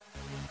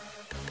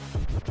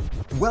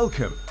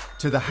Welcome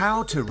to the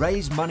How to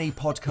Raise Money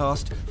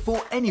podcast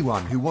for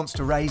anyone who wants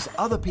to raise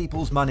other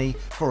people's money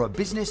for a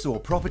business or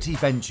property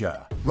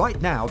venture.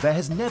 Right now, there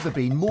has never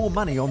been more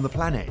money on the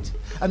planet,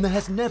 and there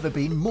has never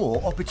been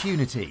more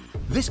opportunity.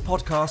 This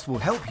podcast will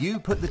help you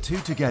put the two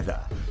together.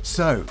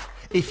 So,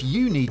 if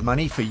you need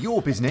money for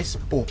your business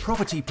or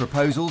property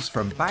proposals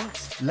from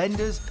banks,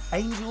 lenders,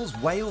 angels,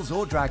 whales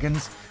or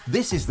dragons,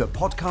 this is the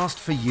podcast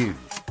for you.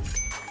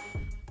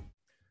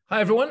 Hi,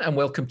 everyone, and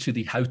welcome to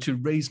the How to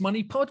Raise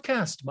Money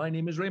podcast. My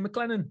name is Ray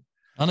McLennan.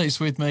 And it's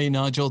with me,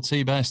 Nigel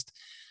T. Best.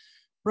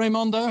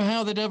 Raymondo,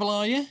 how the devil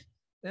are you?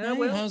 Yeah,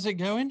 hey, how's it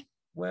going?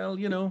 Well,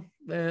 you know,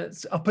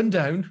 it's up and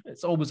down.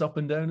 It's always up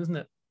and down, isn't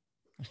it?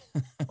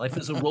 Life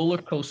is a roller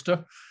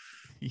coaster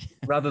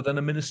rather than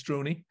a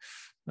minestrone.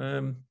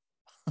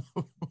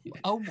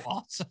 Oh,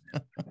 what?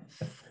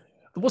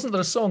 Wasn't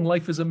there a song,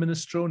 Life is a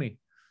Minestrone?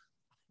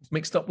 It's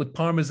mixed up with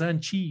Parmesan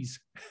cheese.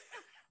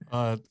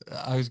 I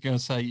was going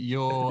to say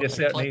your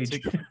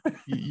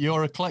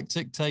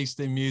eclectic taste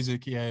in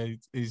music,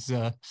 is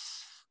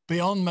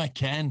beyond my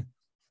ken.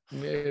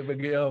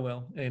 Yeah,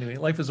 well, anyway,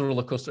 life is a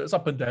roller coaster. It's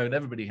up and down.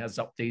 Everybody has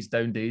up days,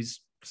 down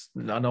days,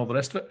 and all the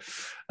rest of it.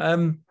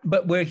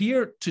 But we're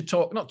here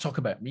to not talk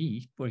about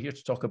me. We're here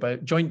to talk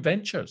about joint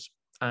ventures,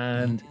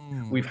 and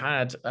we've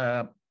had,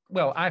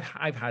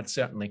 I've had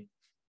certainly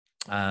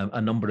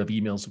a number of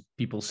emails of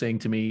people saying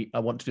to me, I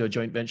want to do a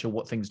joint venture.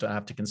 What things do I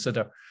have to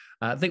consider?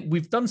 I think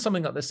we've done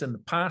something like this in the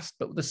past,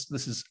 but this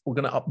is, we're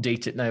going to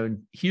update it now.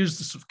 And here's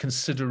the sort of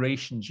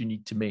considerations you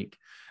need to make.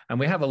 And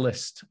we have a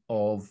list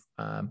of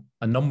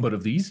a number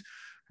of these,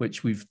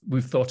 which we've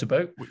thought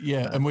about.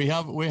 Yeah, and we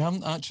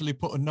haven't actually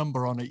put a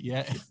number on it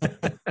yet.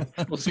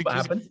 We'll see what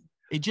happens.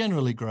 It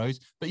generally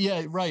grows. But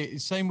yeah, right,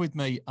 same with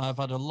me. I've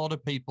had a lot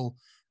of people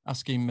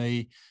asking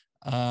me,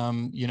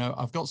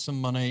 I've got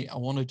some money, I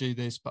want to do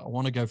this, but I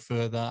want to go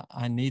further.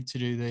 I need to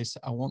do this.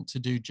 I want to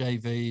do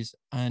JVs.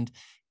 And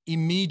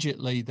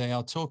immediately they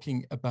are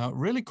talking about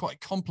really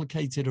quite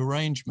complicated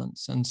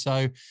arrangements. And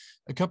so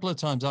a couple of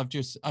times I've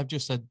just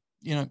said,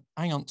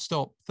 hang on,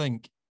 stop,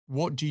 think.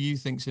 What do you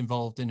think's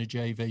involved in a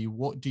JV?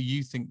 What do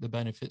you think the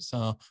benefits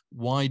are?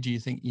 Why do you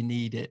think you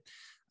need it?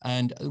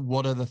 And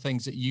what are the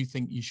things that you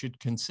think you should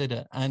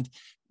consider? And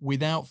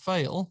without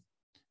fail,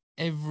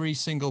 every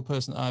single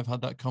person that I've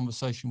had that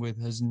conversation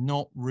with has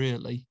not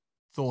really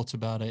thought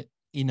about it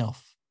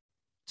enough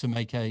to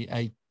make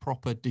a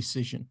proper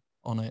decision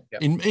on it,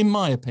 in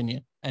my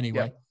opinion,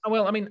 anyway. Yeah.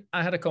 Well, I mean,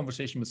 I had a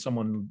conversation with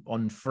someone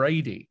on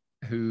Friday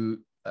who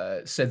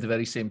said the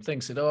very same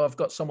thing, said, I've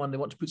got someone, they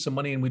want to put some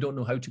money in, we don't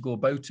know how to go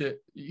about it.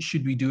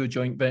 Should we do a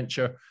joint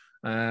venture?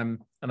 And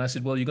I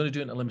said, well, you're going to do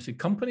it in a limited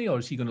company, or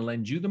is he going to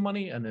lend you the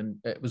money? And then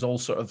it was all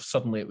sort of,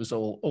 suddenly it was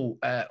all,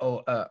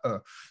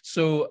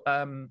 So,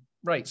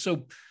 right.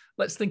 So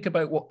let's think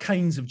about what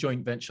kinds of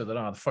joint venture there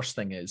are. The first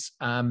thing is,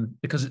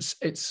 because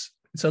it's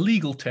a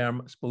legal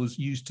term, I suppose,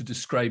 used to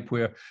describe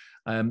where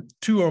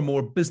two or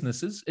more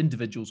businesses,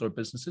 individuals or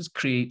businesses,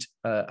 create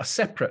a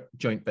separate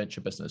joint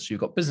venture business. So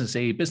you've got business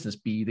A, business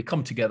B, they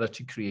come together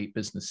to create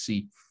business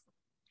C.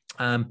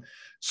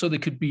 So there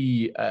could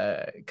be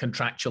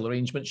contractual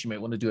arrangements. You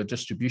might want to do a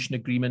distribution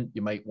agreement.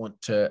 You might want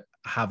to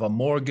have a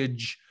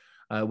mortgage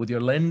with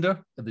your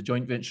lender, the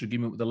joint venture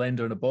agreement with the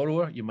lender and a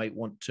borrower. You might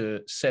want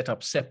to set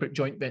up separate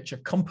joint venture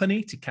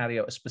company to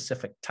carry out a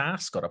specific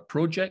task or a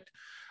project.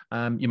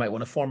 You might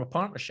want to form a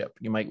partnership.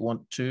 You might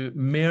want to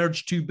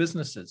merge two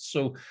businesses.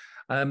 So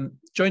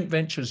joint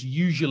ventures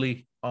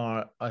usually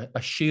are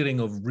a sharing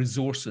of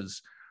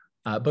resources,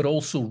 but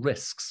also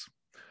risks.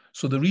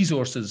 So the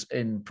resources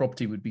in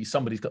property would be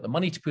somebody's got the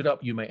money to put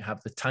up. You might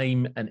have the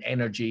time and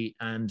energy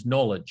and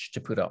knowledge to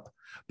put up.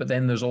 But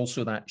then there's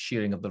also that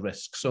sharing of the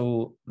risk.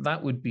 So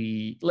that would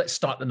be, let's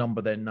start the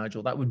number then,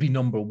 Nigel. That would be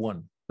number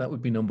one.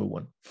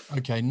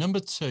 Okay, number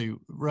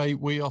two, Ray,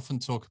 we often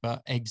talk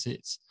about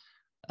exits.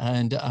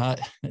 And,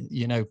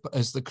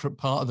 as the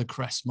part of the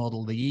CREST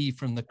model, the E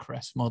from the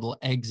CREST model,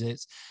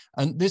 exits.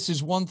 And this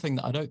is one thing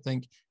that I don't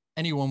think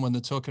anyone, when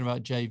they're talking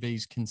about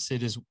JVs,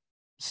 considers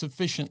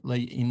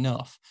sufficiently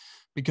enough,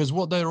 because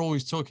what they're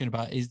always talking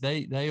about is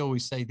they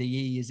always say the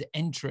E is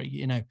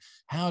entry.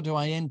 How do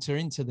I enter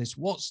into this?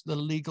 What's the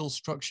legal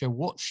structure?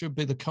 What should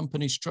be the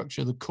company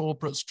structure, the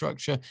corporate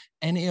structure,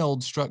 any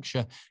old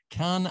structure?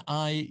 Can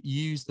I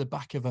use the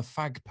back of a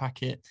fag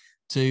packet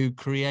to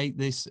create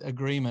this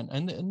agreement?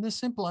 And the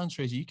simple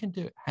answer is you can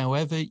do it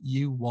however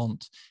you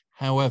want.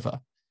 However,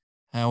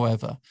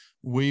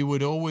 we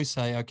would always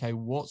say, okay,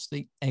 what's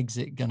the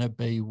exit going to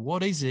be?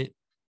 What is it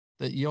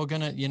that you're going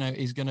to,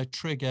 is going to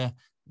trigger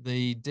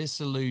the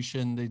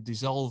dissolution, the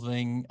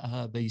dissolving,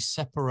 the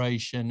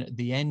separation,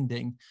 the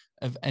ending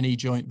of any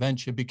joint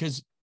venture?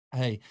 Because,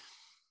 hey,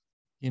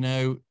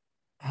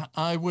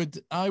 I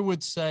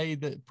would say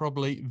that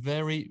probably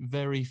very,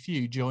 very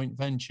few joint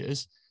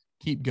ventures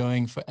keep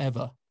going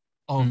forever.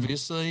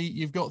 Obviously,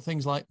 you've got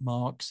things like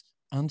Marks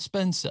and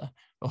Spencer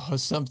or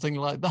something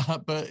like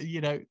that. But,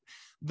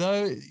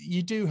 though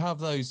you do have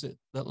those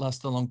that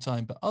last a long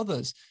time, but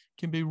others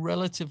can be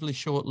relatively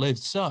short-lived.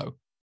 So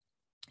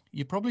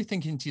you're probably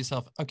thinking to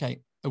yourself,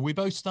 okay, are we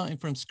both starting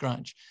from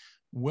scratch?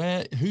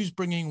 Who's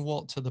bringing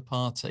what to the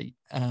party?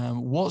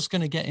 What's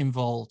going to get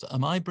involved?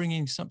 Am I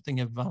bringing something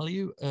of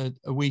value?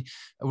 Are we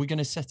going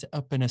to set it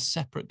up in a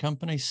separate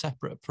company,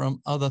 separate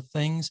from other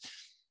things?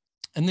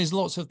 And there's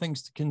lots of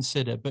things to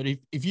consider. But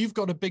if you've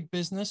got a big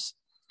business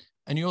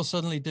and you're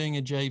suddenly doing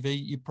a JV,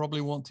 you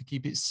probably want to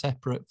keep it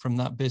separate from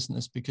that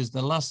business, because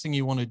the last thing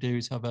you want to do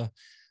is have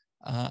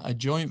a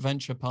joint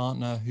venture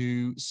partner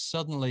who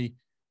suddenly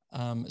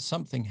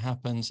something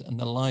happens and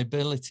the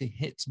liability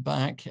hits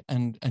back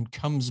and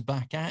comes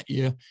back at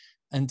you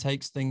and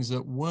takes things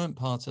that weren't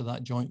part of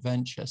that joint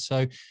venture.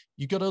 So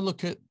you got to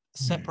look at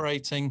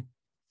separating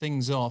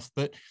things off.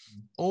 But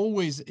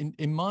always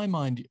in my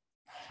mind,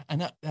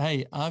 and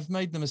hey, I've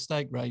made the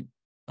mistake, Ray.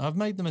 I've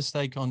made the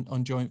mistake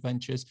on joint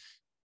ventures,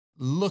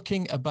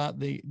 looking about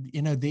the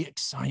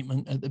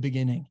excitement at the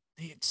beginning.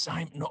 The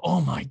excitement, oh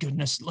my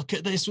goodness, look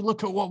at this,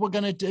 look at what we're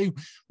going to do.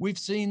 We've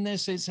seen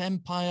this, it's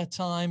empire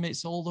time,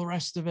 it's all the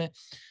rest of it.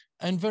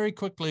 And very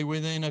quickly,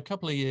 within a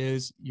couple of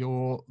years,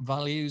 your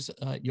values,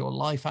 your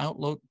life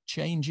outlook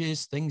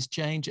changes, things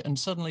change, and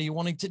suddenly you're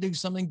wanting to do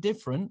something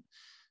different.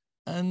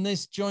 And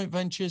this joint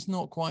venture is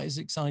not quite as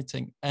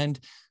exciting.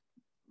 And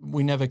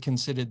we never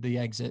considered the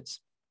exits.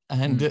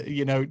 And,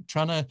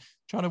 trying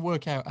to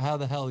work out how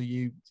the hell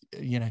you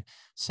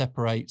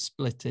separate,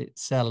 split it,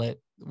 sell it,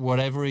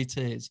 whatever it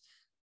is,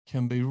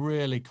 can be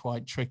really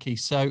quite tricky.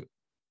 So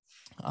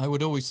I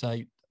would always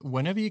say,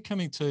 whenever you're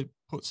coming to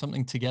put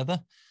something together,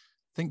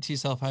 think to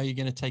yourself, how are you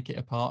going to take it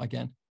apart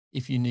again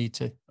if you need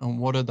to? And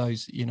what are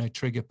those,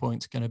 trigger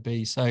points going to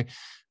be? So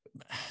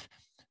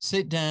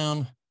sit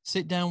down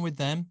with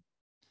them,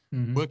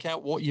 work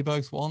out what you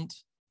both want,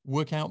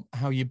 work out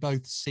how you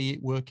both see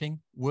it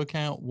working, work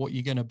out what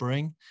you're going to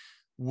bring,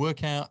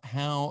 work out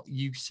how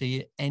you see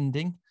it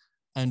ending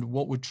and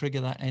what would trigger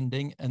that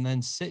ending, and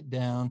then sit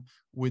down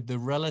with the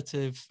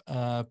relative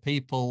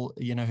people,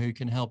 who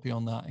can help you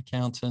on that,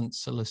 accountants,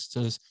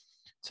 solicitors,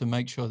 to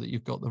make sure that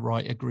you've got the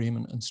right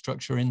agreement and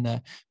structure in there.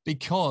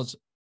 Because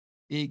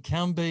it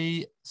can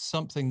be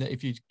something that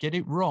if you get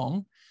it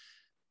wrong,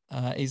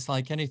 it's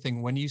like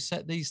anything. When you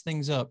set these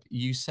things up,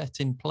 you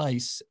set in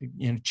place,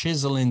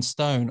 chisel in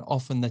stone,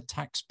 often the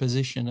tax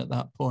position at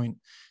that point.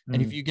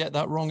 And if you get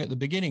that wrong at the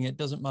beginning, it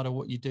doesn't matter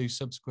what you do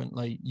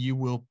subsequently, you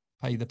will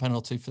pay the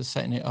penalty for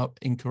setting it up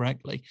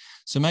incorrectly.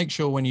 So make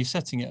sure when you're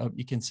setting it up,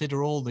 you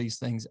consider all these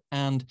things,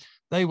 and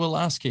they will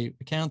ask you,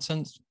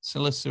 accountants,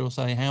 solicitor will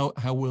say,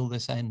 how will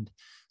this end?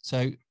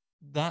 So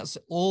that's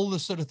all the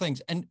sort of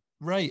things. And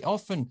Ray,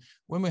 often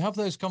when we have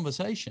those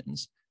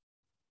conversations,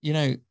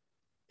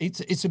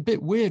 it's a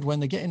bit weird when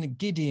they're getting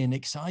giddy and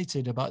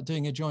excited about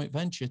doing a joint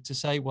venture to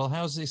say, well,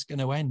 how's this going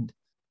to end?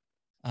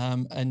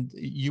 And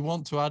you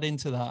want to add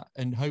into that,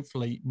 and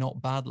hopefully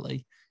not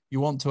badly, you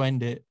want to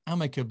end it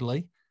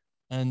amicably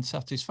and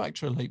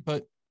satisfactorily.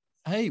 But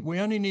hey, we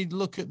only need to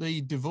look at the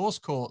divorce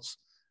courts.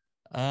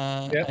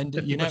 And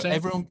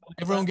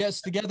everyone gets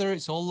together,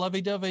 it's all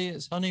lovey-dovey,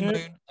 it's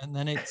honeymoon, and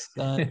then it's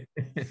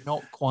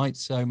not quite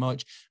so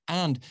much.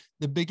 And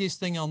the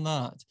biggest thing on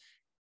that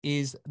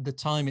is the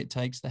time it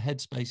takes, the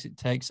headspace it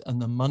takes,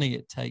 and the money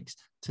it takes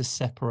to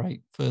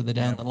separate further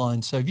down the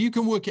line. So if you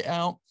can work it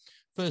out,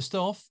 first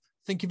off,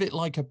 think of it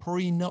like a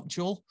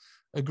prenuptial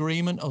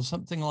agreement or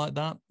something like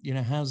that.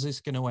 How's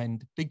this going to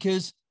end?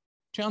 Because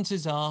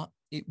chances are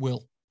it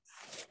will.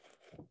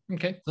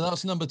 Okay. So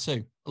that's number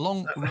 2.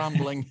 Long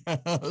rambling.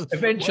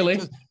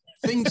 Eventually.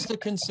 Things to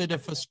consider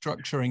for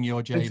structuring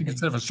your JV.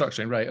 Consider for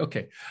structuring, right?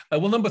 Okay.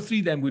 Well, number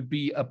 3 then would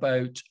be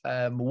about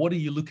what are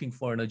you looking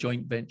for in a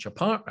joint venture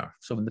partner?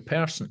 So in the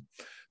person.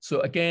 So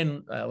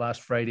again,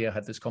 last Friday I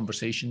had this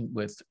conversation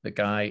with the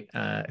guy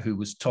who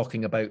was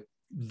talking about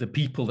the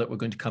people that were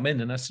going to come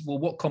in, and I said, well,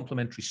 what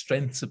complementary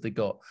strengths have they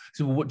got? He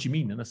said, well, what do you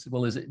mean? And I said,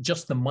 well, is it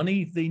just the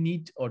money they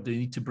need, or do they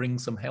need to bring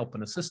some help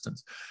and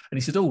assistance? And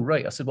he said, oh,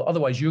 right. I said, well,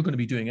 otherwise you're going to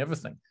be doing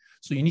everything.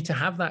 So you need to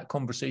have that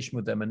conversation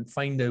with them and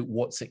find out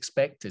what's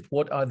expected.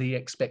 What are they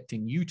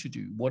expecting you to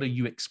do? What are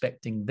you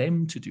expecting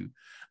them to do?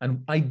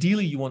 And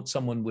ideally, you want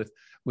someone with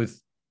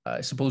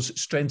I suppose,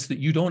 strengths that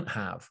you don't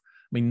have.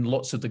 I mean,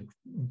 lots of the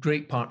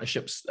great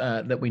partnerships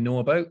that we know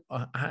about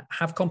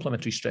have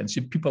complementary strengths.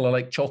 People are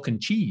like chalk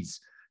and cheese.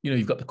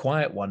 You've got the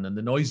quiet one and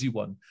the noisy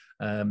one.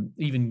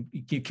 Even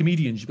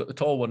comedians, you've got the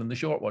tall one and the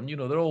short one.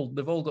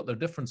 They've all got their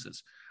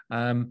differences.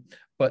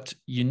 But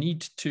you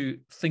need to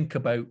think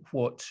about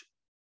what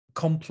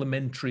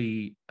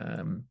complementary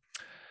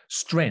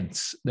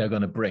strengths they're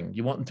going to bring.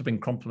 You want them to bring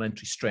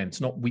complementary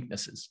strengths, not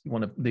weaknesses.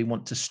 They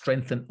want to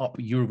strengthen up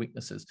your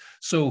weaknesses.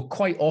 So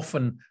quite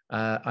often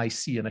I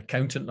see an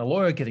accountant and a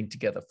lawyer getting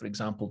together, for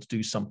example, to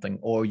do something,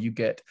 or you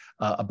get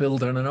a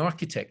builder and an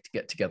architect to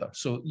get together.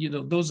 So,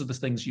 those are the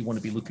things you want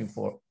to be looking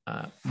for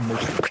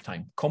most of the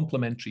time,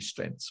 complementary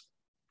strengths.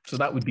 So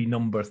that would be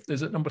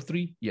is it number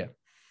 3? Yeah.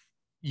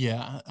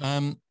 Yeah.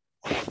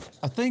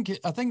 I think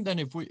then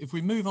if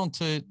we move on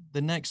to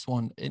the next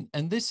one,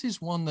 and this is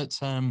one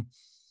that's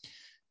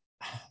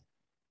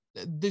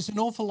there's an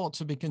awful lot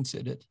to be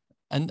considered,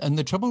 and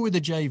the trouble with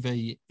the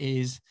JV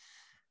is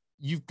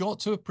you've got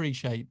to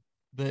appreciate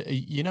that,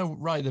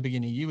 right at the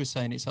beginning, you were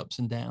saying it's ups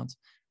and downs.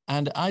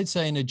 And I'd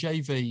say in a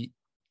JV,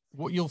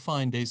 what you'll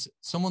find is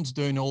someone's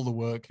doing all the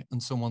work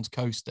and someone's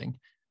coasting,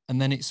 and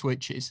then it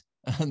switches.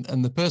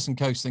 And the person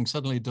coasting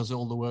suddenly does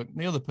all the work and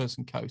the other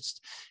person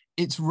coasts.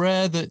 It's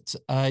rare that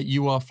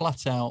you are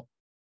flat out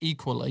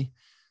equally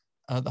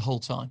the whole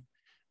time.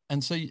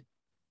 And so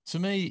to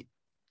me,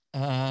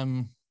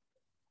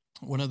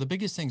 one of the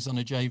biggest things on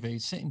a JV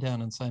is sitting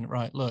down and saying,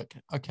 right, look,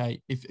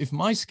 okay, if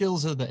my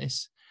skills are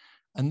this,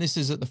 and this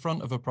is at the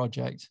front of a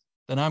project,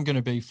 then I'm going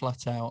to be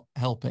flat out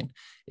helping.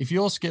 If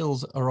your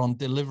skills are on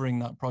delivering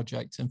that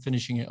project and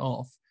finishing it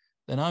off,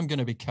 then I'm going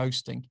to be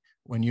coasting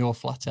when you're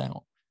flat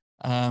out.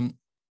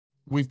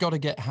 We've got to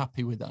get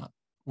happy with that.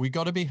 We've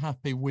got to be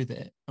happy with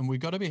it. And we've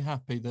got to be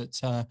happy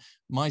that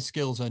my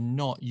skills are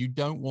not, you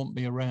don't want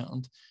me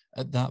around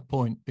at that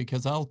point,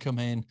 because I'll come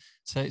in,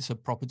 say it's a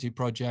property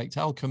project,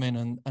 I'll come in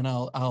and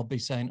I'll be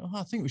saying, oh,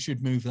 I think we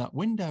should move that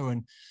window.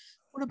 And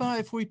what about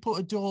if we put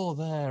a door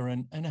there?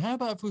 And how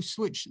about if we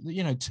switch,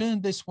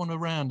 turned this one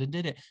around and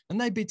did it? And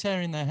they'd be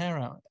tearing their hair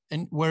out.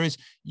 And whereas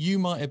you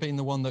might have been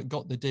the one that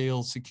got the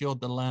deal,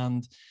 secured the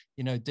land,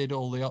 did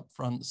all the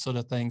upfront sort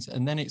of things.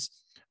 And then it's,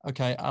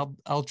 okay,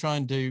 I'll try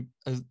and do,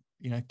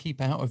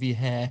 keep out of your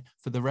hair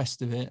for the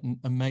rest of it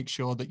and make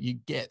sure that you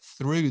get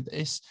through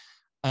this.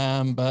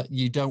 But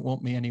you don't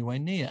want me anywhere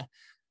near.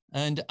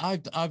 And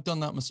I've done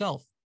that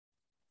myself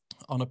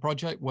on a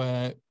project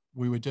where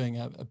we were doing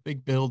a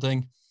big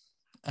building,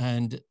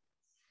 and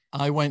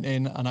I went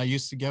in and I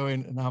used to go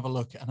in and have a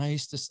look, and I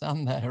used to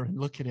stand there and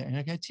look at it and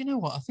I go, do you know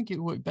what? I think it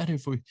would work better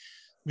if we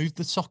moved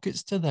the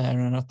sockets to there.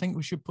 And I think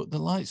we should put the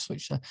light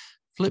switch there,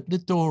 flip the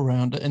door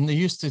around. And they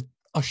used to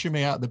usher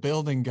me out of the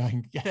building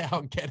going, get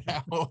out, get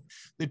out.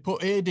 They'd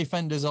put ear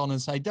defenders on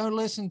and say, don't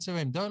listen to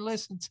him,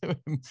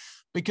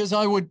 because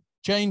I would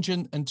change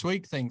and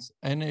tweak things.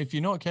 And if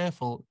you're not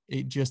careful,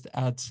 it just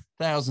adds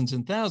thousands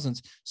and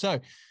thousands.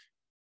 So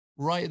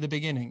right at the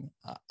beginning,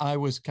 I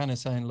was kind of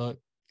saying, look,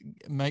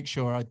 make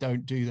sure I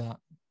don't do that,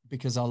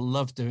 because I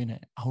love doing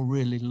it. I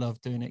really love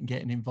doing it and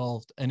getting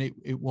involved. And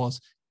it was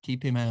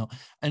keep him out.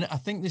 And I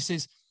think this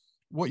is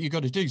what you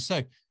got to do.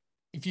 So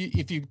if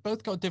you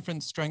both got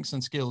different strengths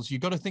and skills, you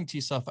got to think to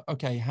yourself,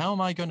 okay, how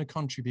am I going to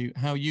contribute?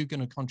 How are you going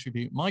to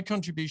contribute? My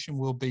contribution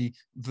will be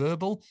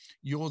verbal.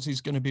 Yours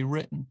is going to be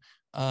written.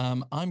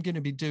 I'm going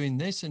to be doing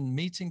this and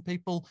meeting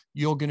people.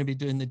 You're going to be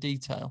doing the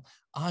detail.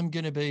 I'm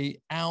going to be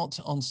out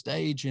on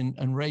stage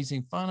and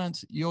raising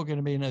finance. You're going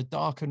to be in a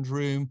darkened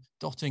room,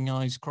 dotting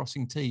I's,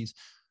 crossing T's.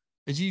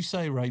 As you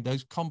say, Ray,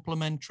 those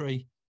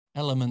complementary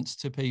elements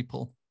to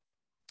people,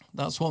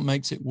 that's what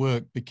makes it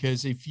work.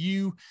 Because if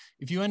you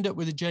end up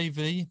with a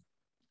JV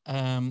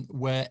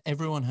where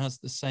everyone has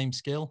the same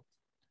skill,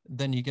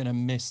 then you're going to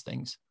miss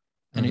things.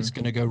 And it's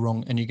going to go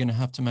wrong, and you're going to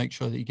have to make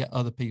sure that you get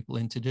other people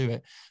in to do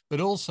it.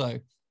 But also,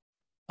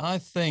 I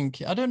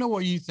don't know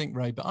what you think,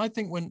 Ray, but I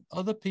think when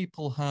other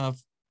people have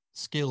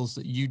skills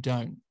that you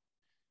don't,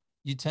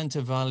 you tend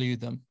to value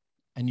them,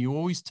 and you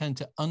always tend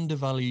to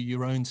undervalue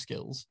your own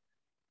skills,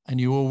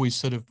 and you always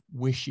sort of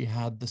wish you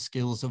had the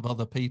skills of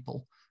other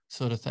people,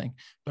 sort of thing.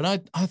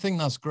 But I think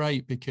that's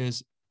great,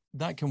 because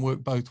that can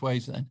work both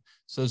ways then.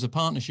 So as a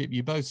partnership,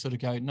 you both sort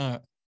of go, no,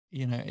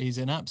 he's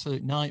an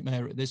absolute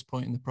nightmare at this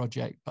point in the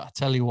project, but I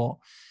tell you what,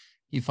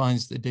 he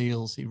finds the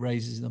deals, he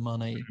raises the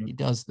money, he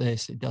does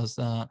this, he does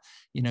that.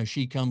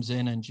 She comes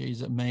in and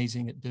she's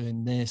amazing at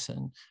doing this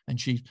and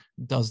she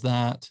does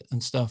that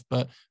and stuff,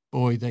 but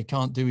boy, they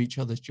can't do each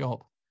other's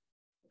job.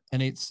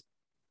 And it's,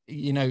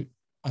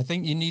 I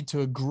think you need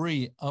to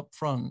agree up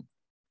front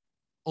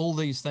all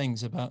these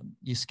things about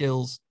your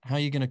skills, how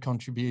you're going to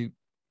contribute,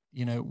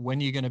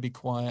 when you're going to be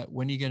quiet,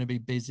 when you're going to be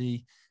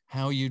busy,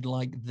 how you'd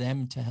like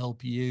them to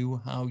help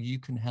you, how you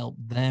can help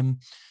them,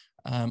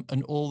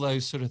 and all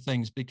those sort of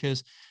things.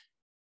 Because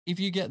if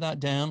you get that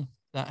down,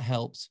 that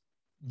helps.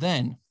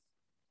 Then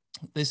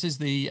this is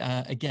the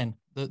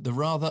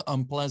rather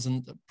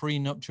unpleasant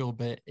prenuptial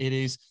bit. It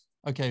is,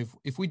 okay,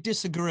 if we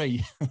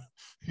disagree,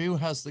 who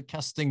has the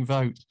casting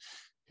vote?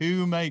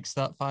 Who makes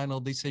that final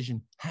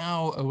decision?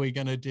 How are we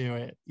going to do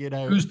it?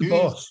 Who's the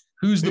boss?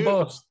 Who's the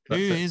boss? Who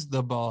is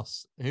the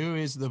boss? Who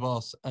is the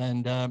boss?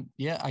 And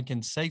I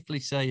can safely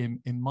say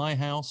in my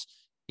house,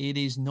 it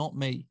is not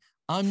me.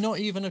 I'm not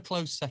even a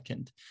close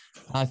second.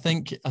 I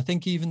think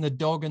even the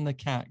dog and the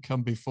cat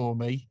come before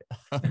me.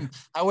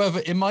 However,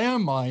 in my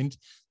own mind,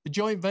 the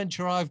joint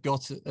venture I've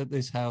got at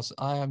this house,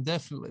 I am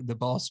definitely the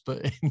boss.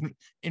 But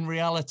in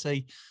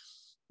reality,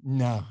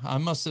 no, I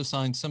must have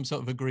signed some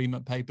sort of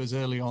agreement papers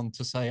early on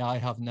to say I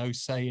have no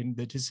say in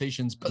the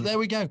decisions. But there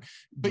we go.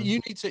 But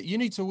you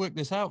need to work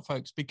this out,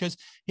 folks, because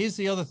here's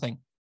the other thing.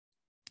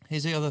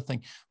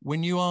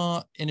 When you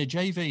are in a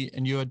JV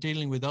and you are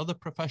dealing with other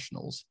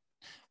professionals,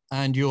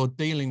 and you're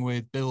dealing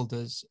with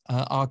builders,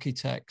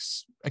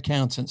 architects,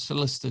 accountants,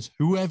 solicitors,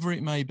 whoever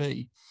it may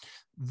be,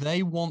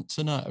 they want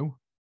to know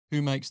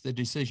who makes the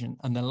decision.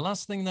 And the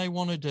last thing they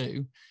want to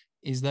do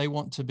is they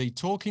want to be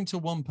talking to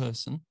one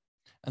person,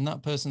 and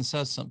that person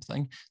says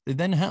something. They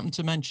then happen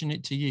to mention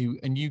it to you,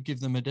 and you give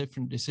them a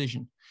different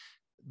decision.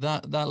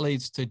 that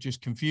leads to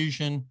just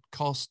confusion,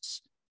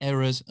 costs,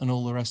 errors, and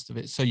all the rest of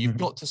it. So you've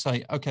got to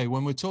say, okay,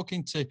 when we're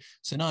talking to,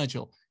 so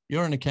Nigel,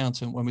 you're an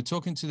accountant. When we're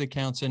talking to the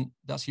accountant,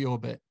 that's your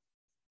bit.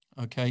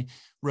 Okay,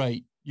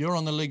 Ray, you're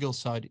on the legal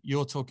side.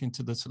 You're talking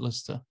to the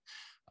solicitor.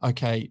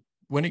 Okay,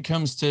 when it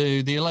comes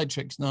to the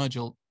electrics,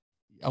 Nigel,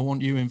 I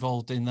want you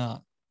involved in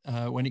that.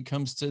 When it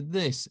comes to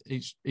this,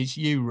 it's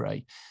you,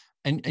 Ray.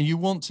 And you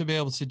want to be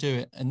able to do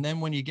it. And then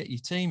when you get your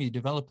team, your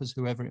developers,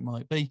 whoever it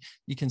might be,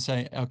 you can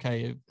say,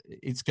 okay,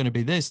 it's going to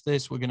be this,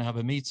 we're going to have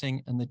a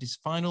meeting, and the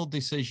final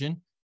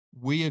decision,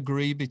 we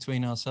agree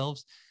between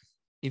ourselves.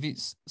 If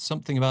it's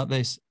something about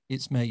this,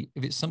 it's me.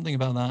 If it's something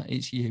about that,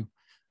 it's you.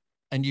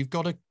 And you've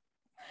got to,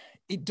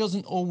 it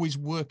doesn't always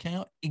work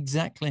out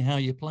exactly how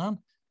you plan,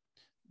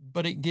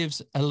 but it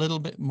gives a little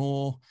bit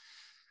more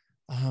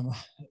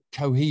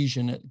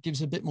cohesion. It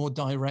gives a bit more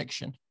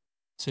direction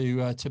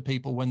to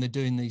people when they're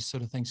doing these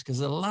sort of things. Because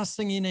the last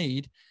thing you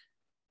need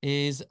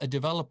is a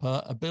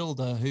developer, a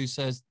builder who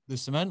says, the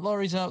cement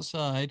lorry's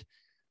outside,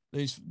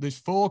 there's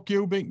 4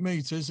 cubic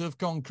meters of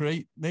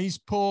concrete, needs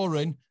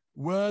pouring.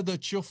 Where the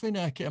chuffing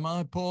heck am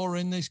I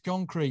pouring this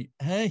concrete?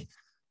 Hey,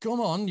 come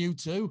on, you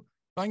two.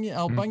 Bang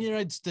your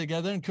heads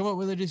together and come up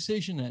with a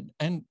decision.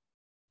 And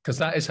because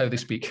that is how they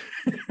speak.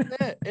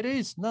 Yeah, it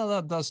is.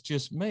 No, that's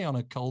just me on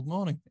a cold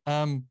morning.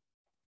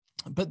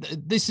 But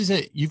this is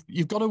it.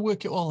 You've got to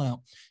work it all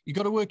out. You've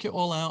got to work it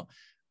all out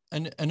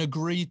and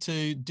agree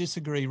to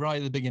disagree right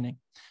at the beginning.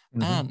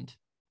 And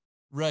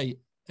Ray,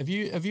 have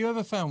you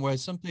ever found where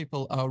some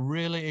people are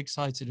really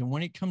excited, and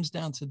when it comes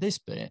down to this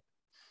bit,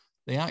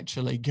 they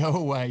actually go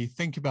away,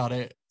 think about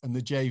it, and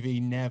the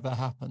JV never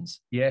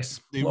happens? Yes.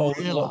 They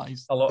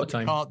realize a lot of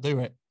time they can't do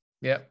it.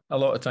 Yeah, a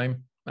lot of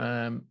time.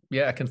 I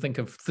can think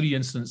of 3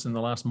 instances in the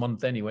last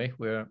month anyway,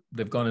 where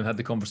they've gone and had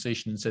the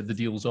conversation and said the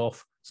deal's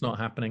off. It's not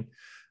happening.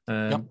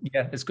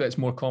 Yeah, it's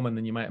more common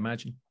than you might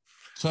imagine.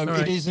 So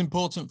it is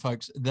important,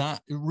 folks,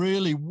 that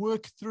really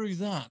work through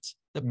that.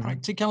 The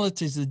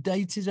practicalities, the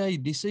day-to-day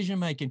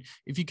decision-making.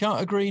 If you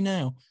can't agree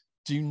now,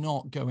 do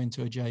not go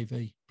into a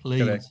JV,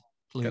 please.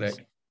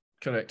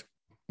 Correct.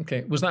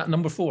 Okay, was that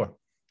number 4?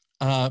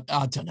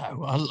 I don't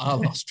know. I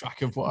lost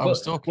track of what I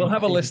was talking about. We'll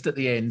have a list at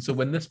the end. So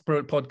when this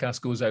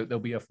podcast goes out,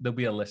 there'll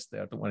be a list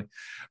there. Don't worry.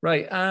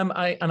 Right.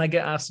 I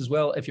get asked as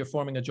well, if you're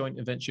forming a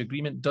joint venture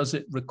agreement, does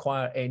it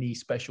require any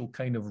special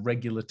kind of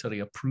regulatory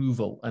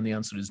approval? And the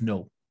answer is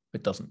no,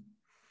 it doesn't.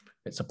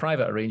 It's a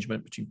private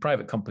arrangement between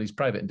private companies,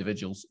 private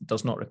individuals. It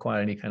does not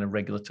require any kind of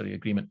regulatory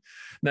agreement.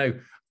 Now,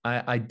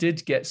 I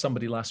did get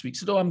somebody last week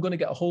said, "Oh, I'm going to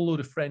get a whole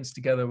load of friends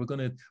together. We're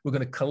going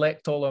to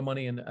collect all our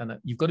money, and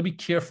you've got to be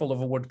careful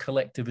of a word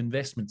collective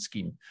investment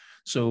scheme.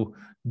 So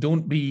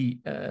don't be.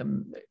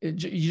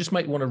 You just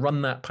might want to run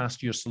that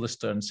past your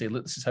solicitor and say,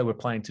 look, this is how we're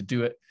planning to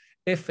do it.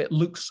 If it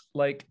looks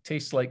like,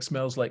 tastes like,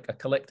 smells like a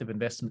collective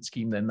investment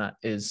scheme, then that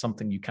is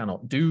something you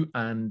cannot do,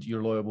 and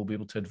your lawyer will be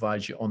able to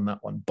advise you on that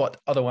one. But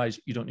otherwise,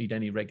 you don't need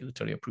any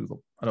regulatory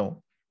approval at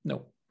all.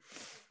 No.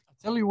 I'll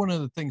tell you one of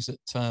the things that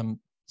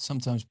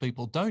sometimes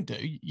people don't do.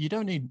 You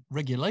don't need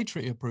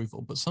regulatory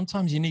approval, but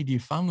sometimes you need your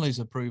family's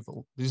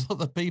approval. There's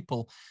other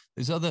people,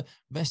 there's other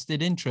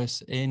vested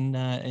interests in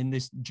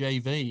this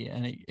JV,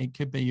 and it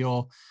could be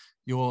your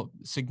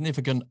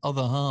significant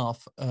other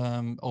half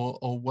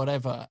or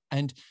whatever,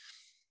 and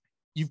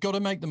you've got to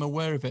make them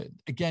aware of it.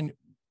 Again,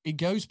 it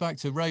goes back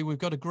to Ray. We've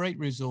got a great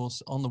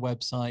resource on the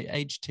website,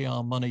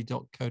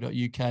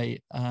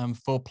 htrmoney.co.uk,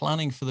 for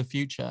planning for the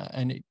future,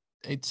 and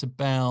it's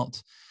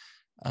about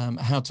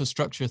how to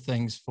structure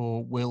things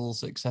for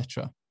wills,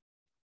 etc.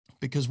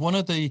 Because one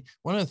of the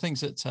things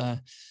that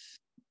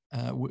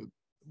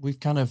we've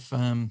kind of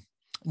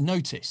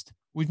noticed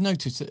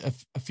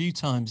a few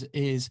times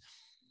is,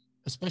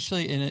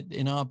 especially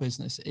in our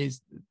business,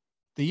 is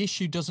the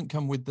issue doesn't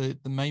come with the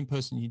main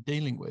person you're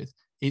dealing with.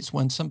 It's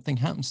when something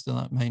happens to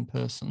that main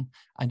person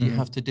and you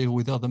have to deal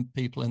with other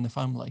people in the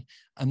family,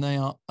 and they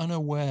are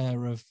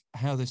unaware of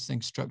how this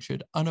thing's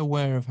structured,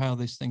 unaware of how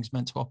this thing's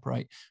meant to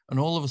operate. And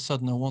all of a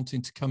sudden are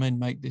wanting to come in,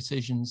 make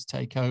decisions,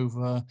 take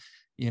over,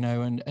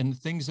 and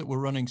things that were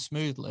running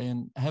smoothly,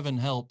 and heaven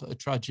help a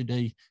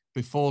tragedy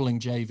befalling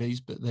JVs,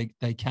 but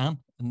they can,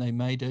 and they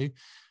may do.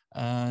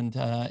 And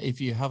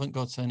if you haven't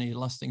got any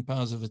lasting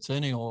powers of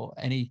attorney or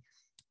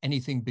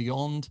anything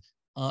beyond,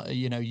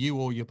 you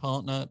or your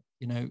partner,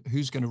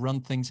 who's going to run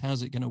things,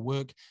 how's it going to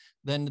work,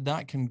 then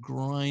that can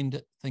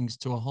grind things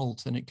to a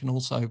halt. And it can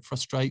also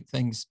frustrate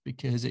things,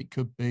 because it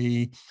could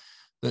be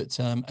that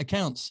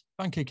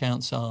bank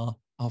accounts are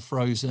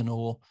frozen,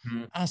 or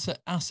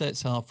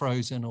assets are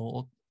frozen,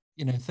 or,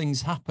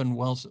 things happen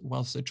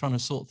whilst they're trying to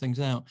sort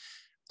things out.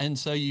 And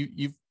so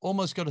you've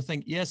almost got to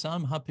think, yes,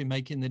 I'm happy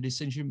making the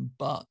decision,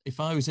 but if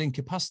I was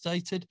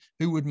incapacitated,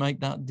 who would make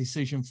that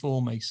decision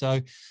for me?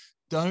 So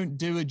don't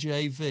do a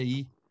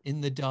JV in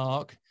the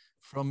dark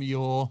from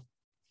your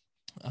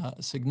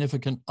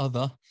significant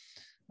other,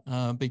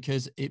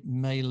 because it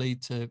may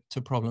lead to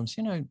problems.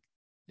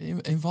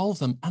 Involve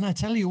them. And I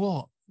tell you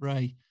what,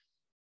 Ray,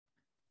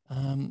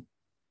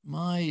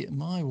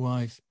 my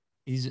wife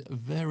is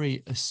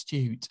very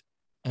astute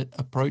at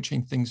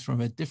approaching things from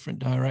a different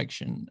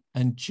direction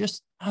and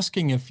just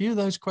asking a few of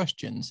those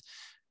questions,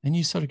 and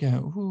you sort of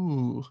go,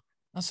 ooh,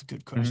 that's a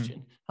good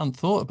question. I hadn't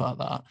thought about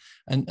that.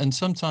 And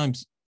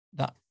sometimes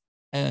that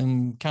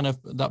kind of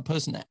that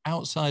person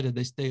outside of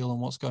this deal and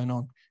what's going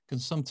on can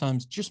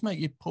sometimes just make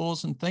you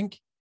pause and think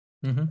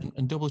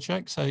and double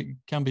check. So it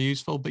can be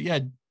useful. But yeah,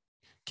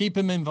 keep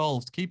them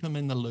involved, keep them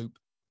in the loop.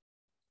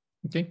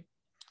 Okay.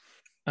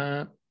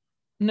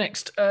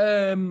 Next,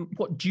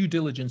 what due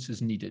diligence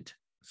is needed?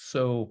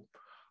 So,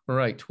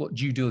 right, what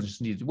due diligence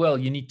is needed? Well,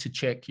 you need to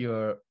check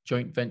your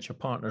joint venture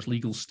partner's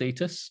legal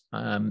status.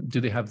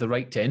 Do they have the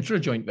right to enter a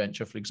joint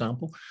venture, for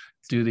example?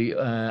 Do they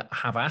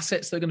have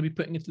assets they're going to be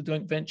putting into the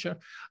joint venture?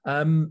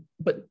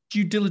 But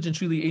due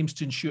diligence really aims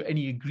to ensure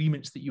any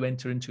agreements that you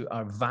enter into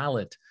are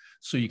valid,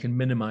 so you can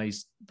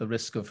minimize the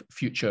risk of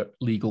future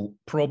legal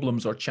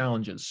problems or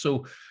challenges.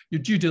 So your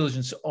due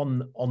diligence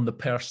on the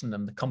person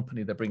and the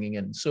company they're bringing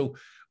in. So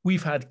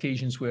we've had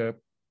occasions where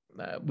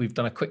we've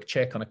done a quick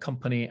check on a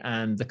company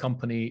and the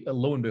company,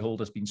 lo and behold,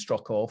 has been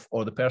struck off,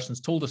 or the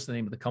person's told us the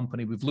name of the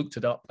company, we've looked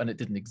it up and it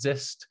didn't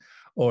exist,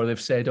 or they've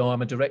said, oh,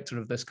 I'm a director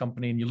of this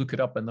company, and you look it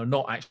up and they're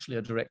not actually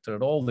a director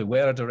at all. They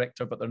were a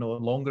director, but they're no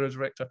longer a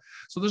director.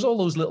 So there's all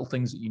those little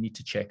things that you need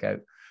to check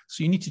out.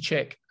 So you need to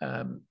check,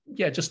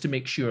 just to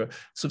make sure.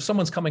 So if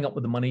someone's coming up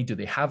with the money, do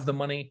they have the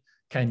money?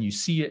 Can you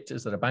see it?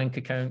 Is there a bank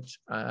account?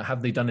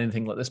 Have they done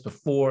anything like this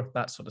before?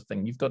 That sort of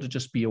thing. You've got to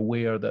just be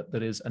aware that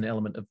there is an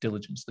element of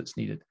diligence that's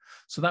needed.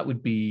 So that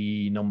would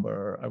be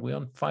number, are we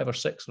on 5 or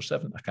 6 or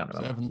 7? I can't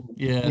remember. 7.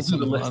 Yeah. We'll do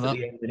the list at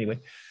the end anyway.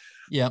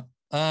 Yeah.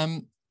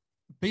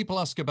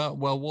 People ask about,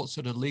 well, what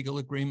sort of legal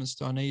agreements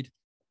do I need?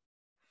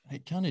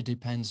 It kind of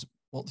depends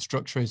what the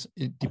structure is.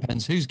 It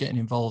depends who's getting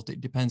involved. It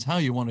depends how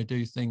you want to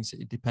do things.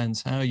 It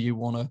depends how you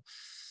want to,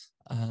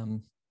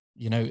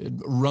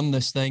 run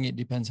this thing. It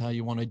depends how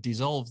you want to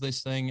dissolve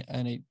this thing.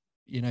 And it,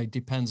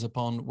 depends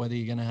upon whether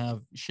you're going to have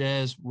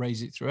shares,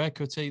 raise it through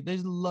equity.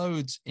 There's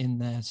loads in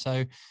there.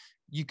 So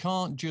you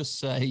can't just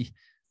say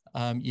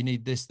you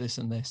need this, this,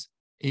 and this.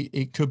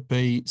 It could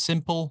be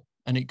simple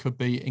and it could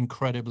be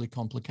incredibly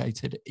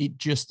complicated. It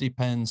just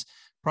depends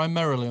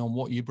primarily on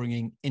what you're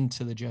bringing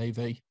into the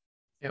JV.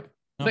 Yep.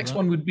 Next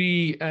one would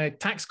be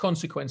tax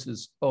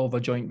consequences of a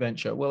joint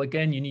venture. Well,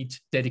 again, you need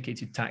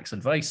dedicated tax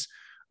advice.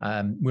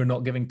 We're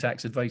not giving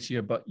tax advice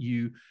here, but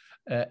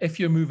if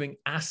you're moving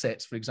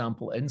assets, for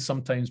example, and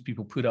sometimes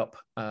people put up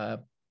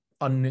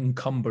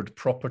unencumbered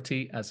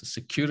property as a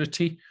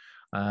security,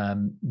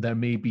 there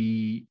may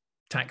be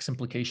tax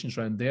implications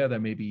around there. There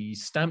may be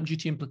stamp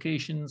duty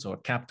implications or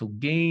capital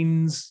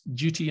gains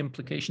duty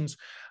implications.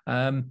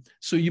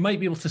 So you might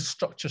be able to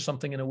structure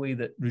something in a way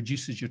that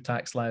reduces your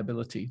tax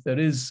liability. There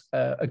is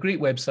a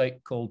great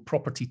website called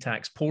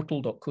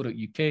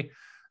propertytaxportal.co.uk.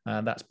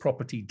 That's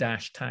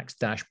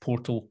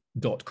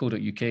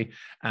property-tax-portal.co.uk,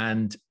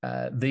 and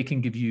they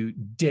can give you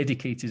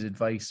dedicated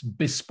advice,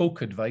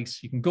 bespoke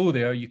advice. You can go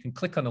there, you can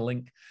click on a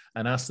link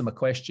and ask them a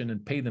question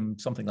and pay them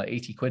something like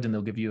 80 quid, and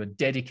they'll give you a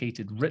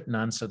dedicated written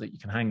answer that you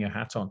can hang your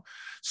hat on.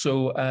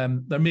 So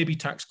there may be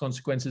tax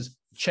consequences.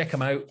 Check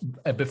them out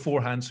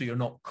beforehand so you're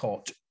not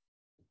caught.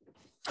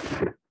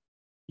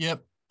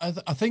 Yep.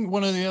 I think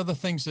one of the other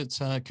things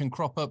that can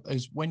crop up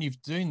is when you're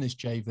doing this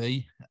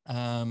JV,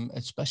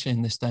 especially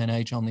in this day and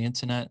age on the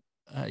internet,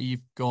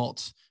 you've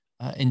got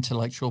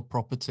intellectual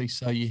property.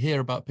 So you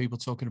hear about people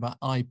talking about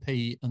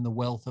IP and the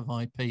wealth of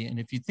IP. And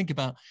if you think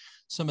about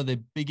some of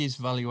the biggest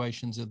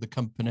valuations of the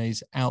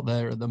companies out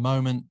there at the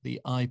moment,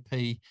 the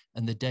IP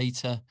and the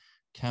data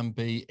can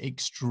be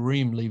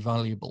extremely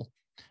valuable.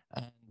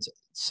 And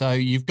so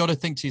you've got to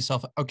think to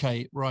yourself,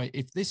 okay, right,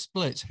 if this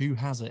splits, who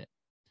has it?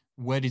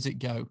 Where does it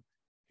go?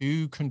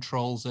 Who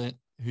controls it?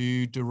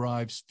 Who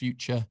derives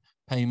future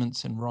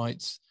payments and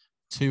rights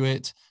to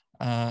it?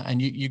 And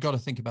you got to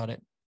think about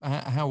it.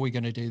 How are we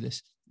going to do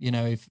this?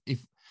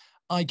 If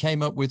I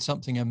came up with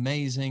something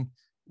amazing,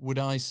 would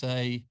I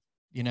say,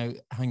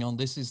 hang on,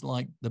 this is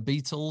like the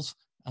Beatles?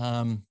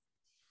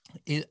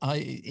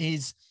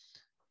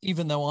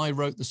 Even though I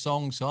wrote the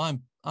song, so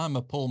I'm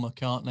a Paul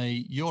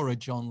McCartney, you're a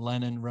John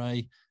Lennon,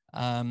 Ray.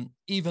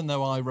 Even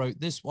though I wrote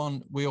this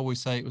one, we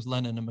always say it was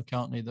Lennon and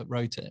McCartney that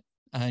wrote it.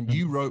 And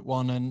you wrote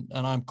one, and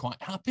I'm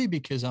quite happy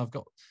because I've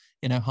got,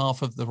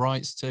 half of the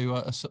rights to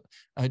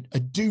a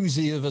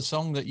doozy of a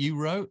song that you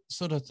wrote,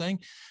 sort of thing.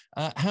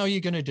 How are you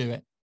going to do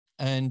it?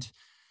 And,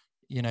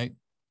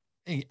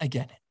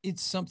 again,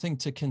 it's something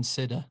to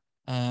consider.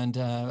 And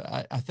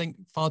I think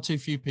far too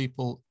few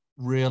people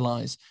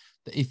realize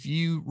that if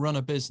you run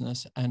a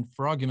business, and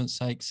for argument's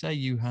sake, say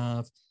you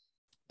have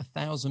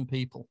 1,000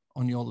 people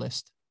on your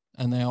list,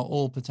 and they are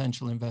all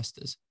potential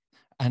investors,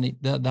 and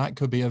that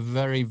could be a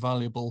very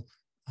valuable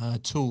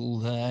tool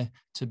there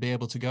to be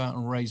able to go out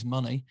and raise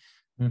money.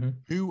 Mm-hmm.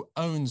 Who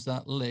owns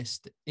that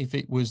list if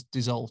it was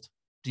dissolved?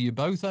 Do you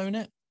both own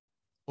it?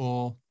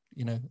 Or,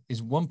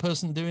 is one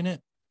person doing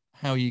it?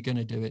 How are you going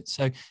to do it?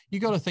 So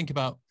you got to think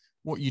about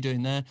what you're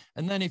doing there.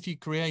 And then if you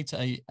create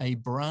a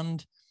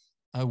brand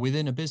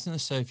within a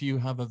business, so if you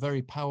have a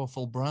very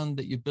powerful brand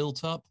that you've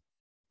built up,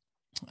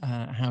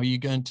 How are you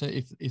going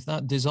to, if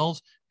that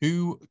dissolves,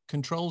 who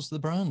controls the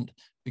brand?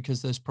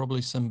 Because there's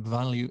probably some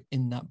value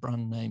in that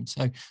brand name.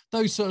 So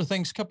those sort of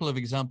things, couple of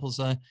examples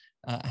there.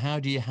 How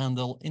do you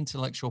handle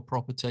intellectual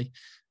property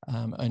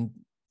and,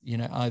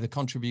 either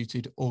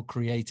contributed or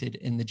created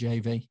in the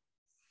JV?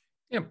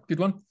 Yeah, good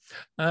one.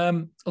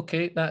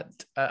 Okay,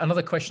 that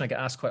another question I get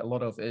asked quite a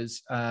lot of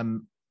is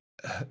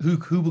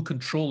who will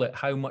control it?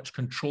 How much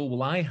control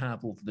will I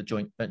have over the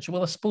joint venture?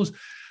 Well, I suppose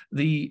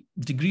the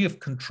degree of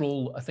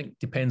control, I think,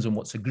 depends on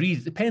what's agreed.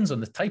 It depends on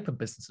the type of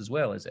business as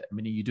well. Is it? I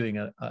mean, are you doing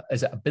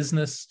is it a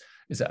business?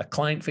 Is it a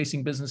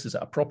client-facing business? Is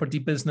it a property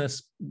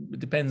business? It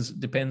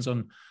depends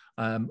on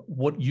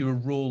what your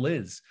role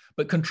is.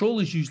 But control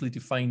is usually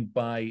defined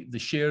by the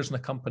shares in the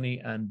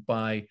company and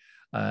by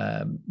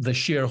the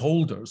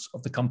shareholders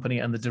of the company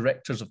and the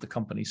directors of the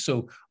company.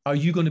 So are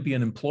you going to be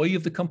an employee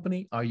of the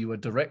company? Are you a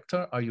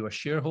director? Are you a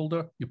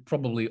shareholder? You're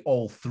probably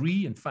all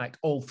three. In fact,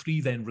 all three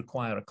then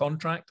require a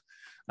contract.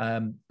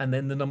 And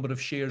then the number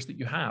of shares that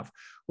you have.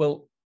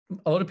 Well,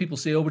 a lot of people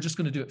say, oh, we're just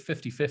going to do it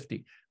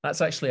 50-50.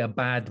 That's actually a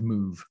bad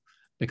move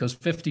because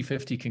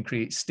 50-50 can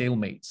create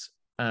stalemates.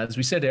 As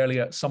we said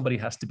earlier, somebody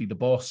has to be the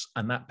boss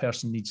and that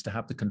person needs to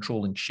have the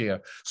controlling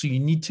share. So you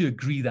need to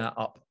agree that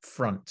up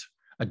front.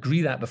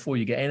 Agree that before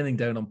you get anything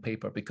down on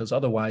paper, because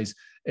otherwise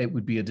it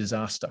would be a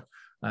disaster.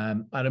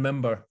 I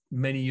remember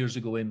many years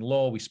ago in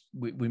law,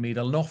 we made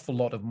an awful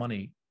lot of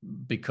money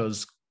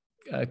because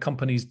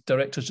companies'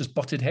 directors just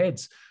butted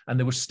heads and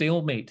there was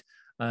stalemate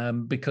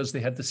because they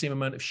had the same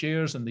amount of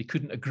shares and they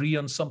couldn't agree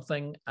on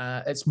something.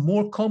 It's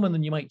more common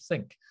than you might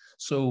think.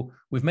 So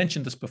we've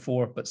mentioned this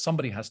before, but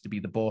somebody has to be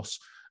the boss.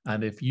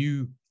 And if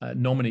you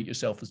nominate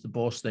yourself as the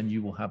boss, then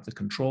you will have the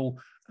control.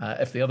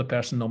 If the other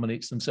person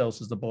nominates themselves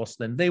as the boss,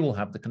 then they will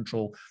have the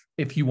control.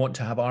 If you want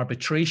to have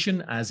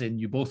arbitration, as in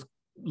you both,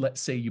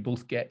 let's say you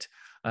both get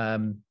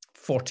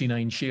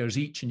 49 shares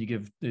each and you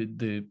give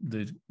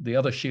the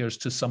other shares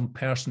to some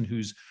person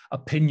whose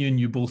opinion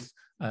you both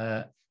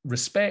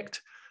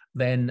respect,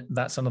 then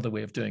that's another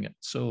way of doing it.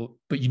 So,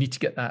 but you need to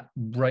get that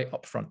right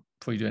up front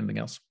before you do anything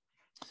else.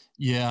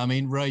 Yeah, I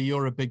mean, Ray,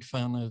 you're a big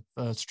fan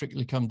of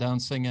Strictly Come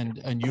Dancing,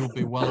 and you'll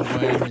be well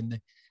aware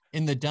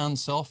in the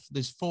dance-off,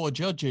 there's 4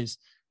 judges,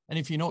 and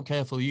if you're not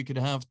careful, you could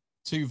have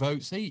 2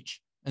 votes each.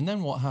 And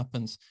then what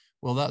happens?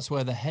 Well, that's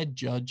where the head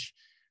judge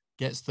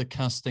gets the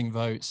casting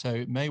vote. So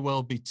it may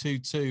well be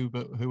 2-2,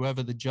 but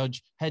whoever the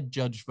head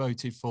judge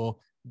voted for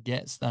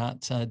gets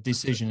that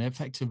decision. It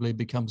effectively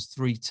becomes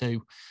 3-2.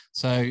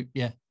 So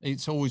yeah,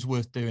 it's always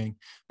worth doing.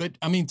 But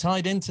I mean,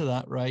 tied into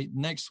that, right?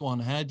 Next one,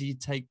 how do you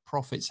take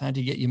profits? How do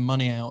you get your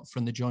money out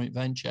from the joint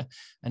venture?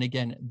 And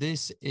again,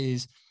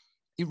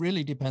 it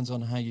really depends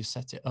on how you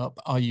set it up.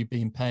 Are you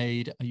being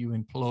paid? Are you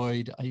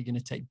employed? Are you going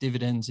to take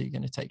dividends? Are you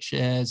going to take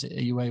shares? Are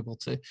you able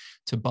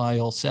to buy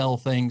or sell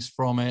things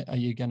from it? Are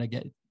you going to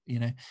get,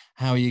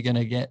 how are you going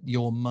to get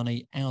your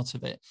money out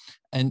of it?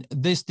 And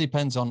this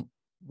depends on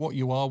what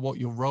you are, what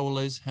your role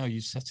is, how you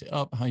set it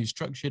up, how you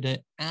structured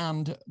it,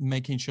 and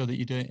making sure that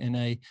you do it in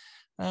a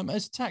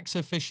as tax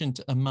efficient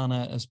a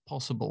manner as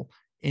possible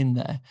in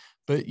there.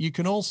 But you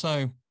can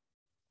also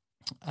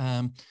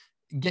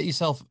get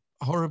yourself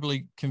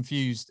horribly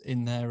confused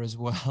in there as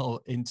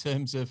well, in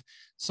terms of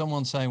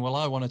someone saying, well,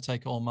 I want to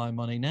take all my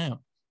money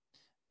now.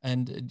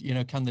 And,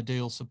 can the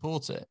deal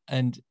support it?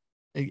 And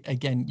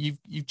again,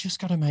 you've just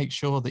got to make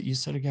sure that you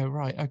sort of go,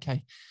 right,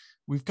 okay,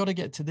 we've got to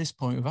get to this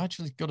point. We've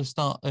actually got to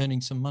start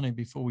earning some money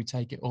before we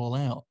take it all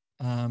out.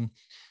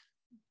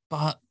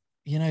 But,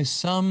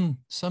 some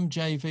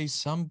JVs,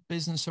 some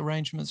business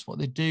arrangements, what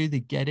they do, they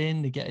get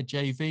a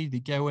JV, they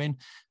go in,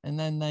 and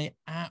then they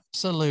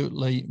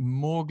absolutely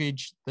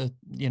mortgage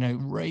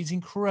raise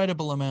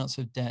incredible amounts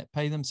of debt,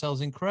 pay themselves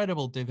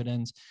incredible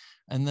dividends,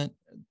 and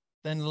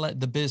then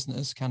let the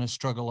business kind of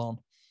struggle on.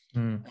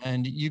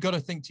 And you got to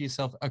think to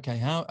yourself, okay,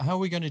 how are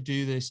we going to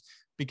do this?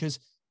 Because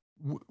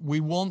we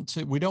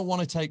don't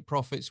want to take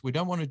profits. We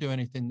don't want to do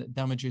anything that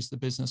damages the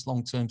business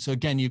long term. So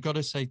again, you've got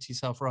to say to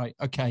yourself, right,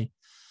 okay,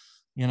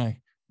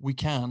 we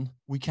can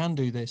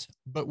do this,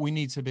 but we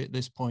need to be at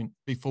this point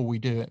before we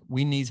do it.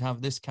 We need to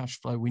have this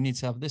cash flow. We need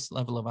to have this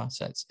level of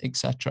assets,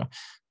 etc.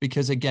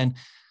 Because again,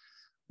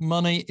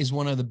 money is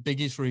one of the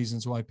biggest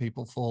reasons why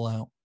people fall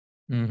out.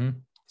 Mm-hmm.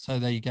 So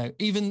there you go.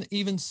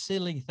 Even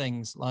silly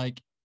things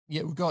like,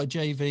 we've got a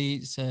JV,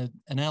 it's an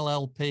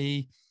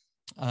LLP,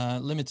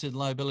 limited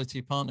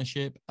liability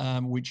partnership,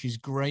 which is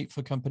great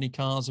for company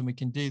cars, and we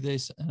can do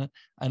this.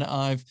 And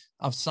I've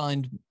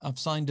signed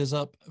us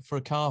up for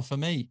a car for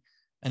me,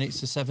 and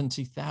it's a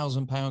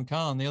 £70,000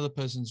 car, and the other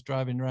person's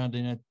driving around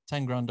in a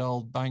 10 grand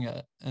old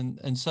banger,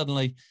 and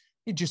suddenly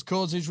it just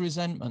causes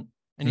resentment.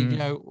 And you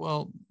go,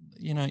 well,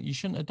 you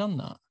shouldn't have done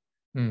that.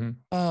 Mm-hmm.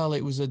 Well,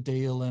 it was a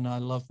deal, and I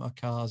love my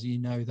cars,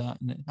 that,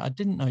 and I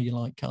didn't know you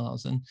like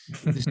cars, and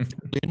this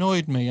really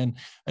annoyed me,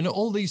 and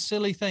all these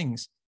silly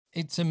things.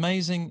 It's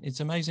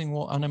amazing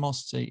what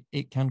animosity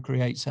it can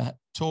create. So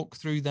talk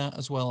through that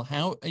as well.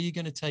 How are you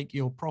going to take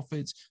your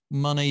profits,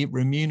 money,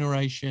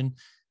 remuneration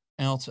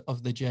out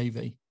of the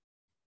JV?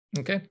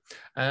 Okay.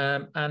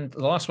 And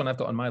the last one I've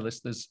got on my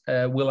list is,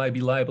 will I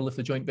be liable if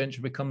the joint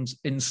venture becomes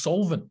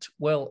insolvent?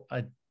 Well,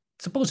 I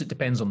suppose it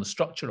depends on the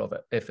structure of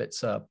it. If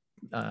it's a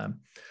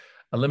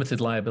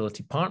limited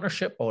liability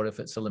partnership, or if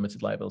it's a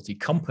limited liability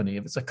company.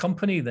 If it's a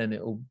company,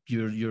 then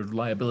your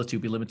liability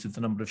will be limited to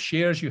the number of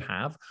shares you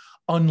have,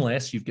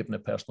 unless you've given a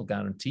personal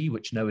guarantee,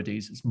 which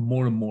nowadays is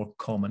more and more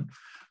common.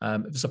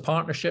 If it's a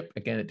partnership,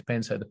 again, it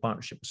depends how the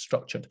partnership is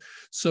structured.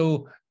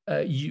 So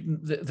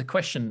the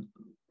question,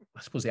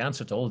 I suppose the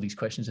answer to all of these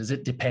questions is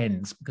it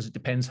depends, because it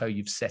depends how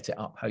you've set it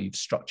up, how you've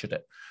structured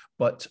it.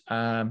 But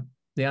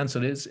the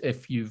answer is,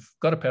 if you've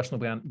got a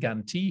personal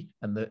guarantee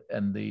and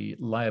the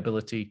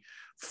liability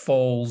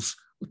falls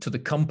to the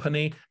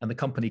company and the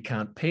company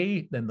can't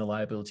pay, then the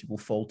liability will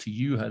fall to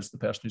you as the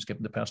person who's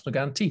given the personal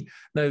guarantee.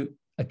 Now,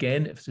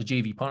 again, if it's a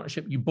JV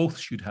partnership, you both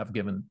should have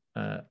given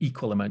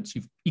equal amounts.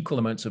 You've equal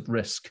amounts of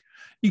risk.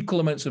 Equal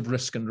amounts of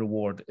risk and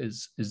reward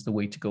is the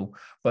way to go.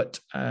 But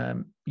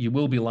you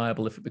will be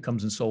liable if it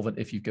becomes insolvent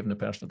if you've given a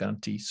personal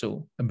guarantee.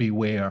 So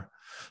beware.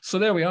 So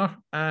there we are.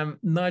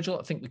 Nigel,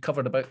 I think we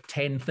covered about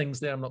 10 things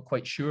there. I'm not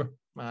quite sure.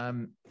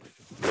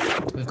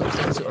 We've got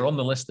things that are on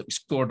the list that we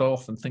scored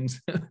off and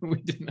things that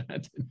we didn't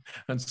add in,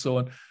 and so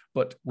on.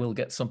 But we'll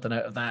get something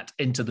out of that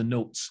into the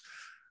notes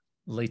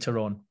later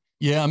on.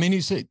 Yeah, I mean,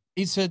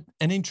 it's an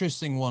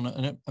interesting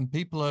one, and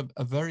people are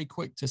very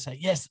quick to say,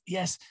 yes,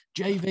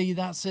 JV,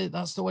 that's it,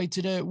 that's the way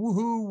to do it.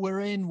 Woohoo, we're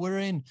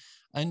in.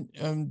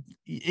 And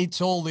it's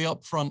all the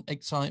upfront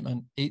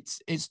excitement.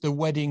 It's the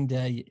wedding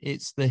day,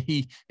 it's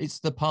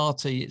the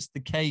party, it's the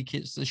cake,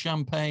 it's the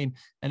champagne,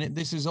 and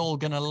this is all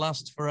going to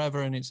last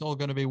forever, and it's all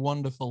going to be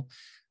wonderful.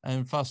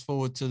 And fast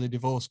forward to the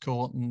divorce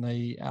court and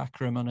the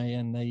acrimony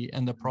and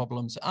the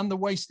problems and the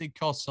wasted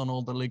costs on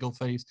all the legal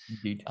fees.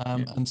 Indeed.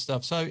 And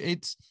stuff. So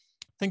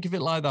think of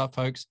it like that,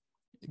 folks.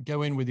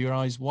 Go in with your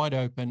eyes wide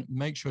open.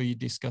 Make sure you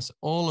discuss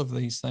all of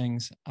these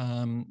things,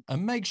 and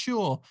make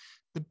sure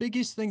the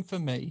biggest thing for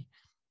me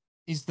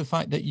is the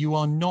fact that you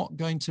are not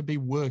going to be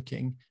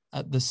working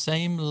at the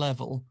same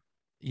level,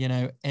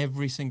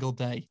 every single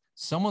day.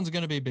 Someone's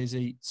going to be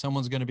busy,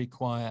 someone's going to be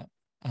quiet,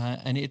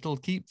 and it'll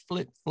keep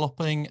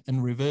flip-flopping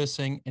and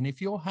reversing. And if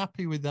you're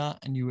happy with that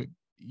and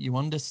you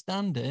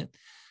understand it,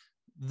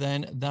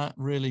 then that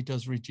really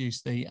does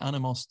reduce the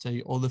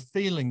animosity or the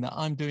feeling that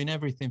I'm doing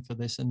everything for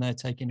this and they're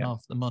taking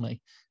half the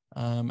money.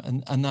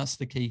 And that's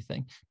the key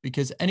thing,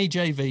 because any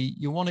JV,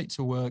 you want it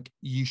to work,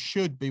 you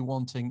should be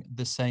wanting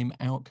the same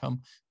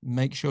outcome.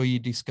 Make sure you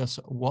discuss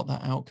what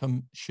that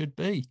outcome should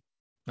be.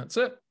 That's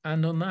it.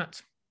 And on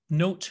that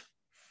note,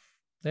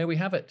 there we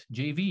have it.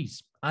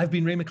 JVs. I've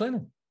been Ray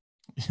McLennan.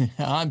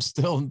 I'm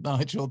still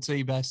Nigel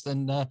T. Best.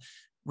 And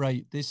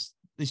Ray, this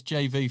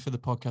JV for the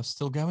podcast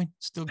still going?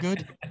 Still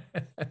good?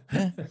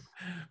 Yeah.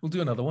 We'll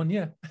do another one,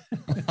 yeah.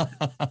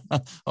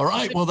 All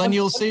right. Well, then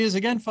you'll see us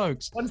again,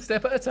 folks. One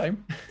step at a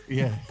time.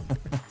 Yeah.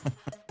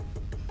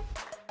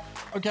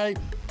 Okay.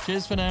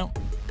 Cheers for now.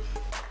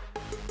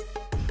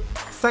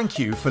 Thank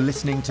you for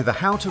listening to the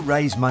How to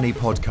Raise Money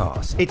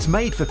podcast. It's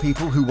made for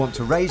people who want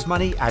to raise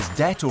money as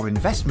debt or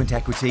investment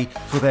equity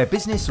for their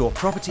business or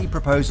property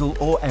proposal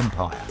or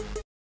empire.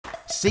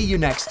 See you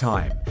next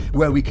time,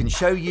 where we can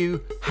show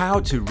you how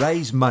to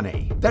raise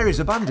money. There is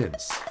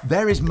abundance.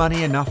 There is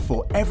money enough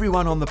for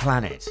everyone on the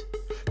planet.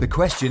 The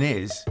question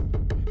is,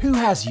 who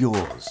has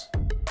yours?